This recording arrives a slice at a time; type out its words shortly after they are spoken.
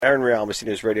Erin, NBC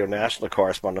News Radio national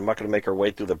correspondent. I'm not going to make her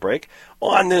way through the break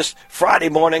on this Friday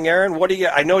morning. Erin, what do you?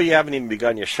 I know you haven't even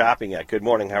begun your shopping yet. Good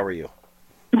morning. How are you?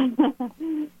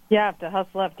 Yeah, I have to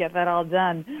hustle up, get that all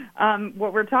done.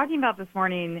 What we're talking about this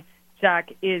morning,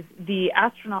 Jack, is the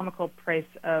astronomical price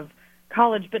of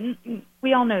college, but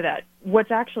we all know that. What's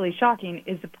actually shocking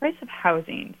is the price of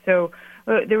housing. So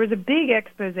there was a big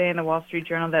expose in the Wall Street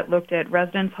Journal that looked at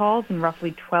residence halls in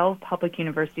roughly 12 public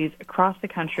universities across the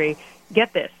country.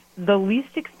 Get this, the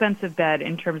least expensive bed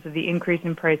in terms of the increase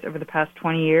in price over the past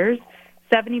 20 years,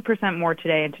 70% more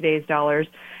today in today's dollars.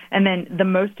 And then the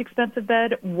most expensive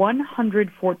bed,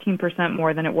 114%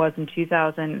 more than it was in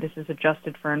 2000. This is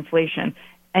adjusted for inflation.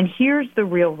 And here's the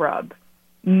real rub.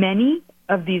 Many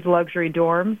of these luxury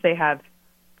dorms, they have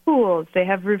pools, they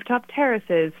have rooftop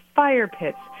terraces, fire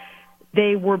pits.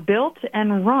 They were built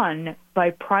and run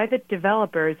by private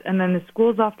developers, and then the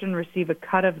schools often receive a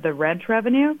cut of the rent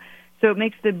revenue, so it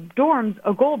makes the dorms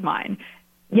a gold mine.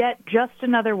 Yet, just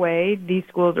another way these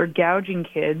schools are gouging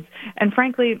kids, and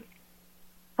frankly,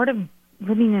 part of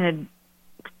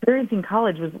experiencing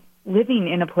college was living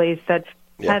in a place that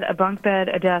had a bunk bed,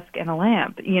 a desk, and a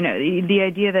lamp. You know, the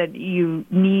idea that you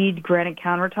need granite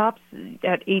countertops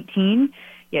at 18,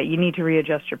 you need to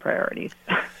readjust your priorities.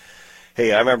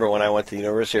 Hey, I remember when I went to the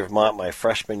University of Vermont my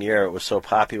freshman year, it was so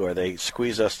popular, they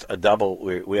squeezed us a double.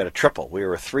 We had a triple. We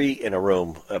were three in a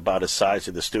room, about the size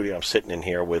of the studio I'm sitting in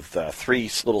here, with three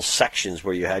little sections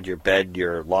where you had your bed,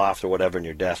 your loft, or whatever, and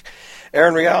your desk.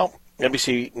 Erin Real,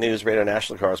 NBC News Radio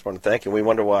national correspondent, thank you. We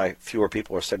wonder why fewer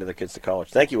people are sending their kids to college.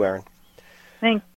 Thank you, Erin. Thanks.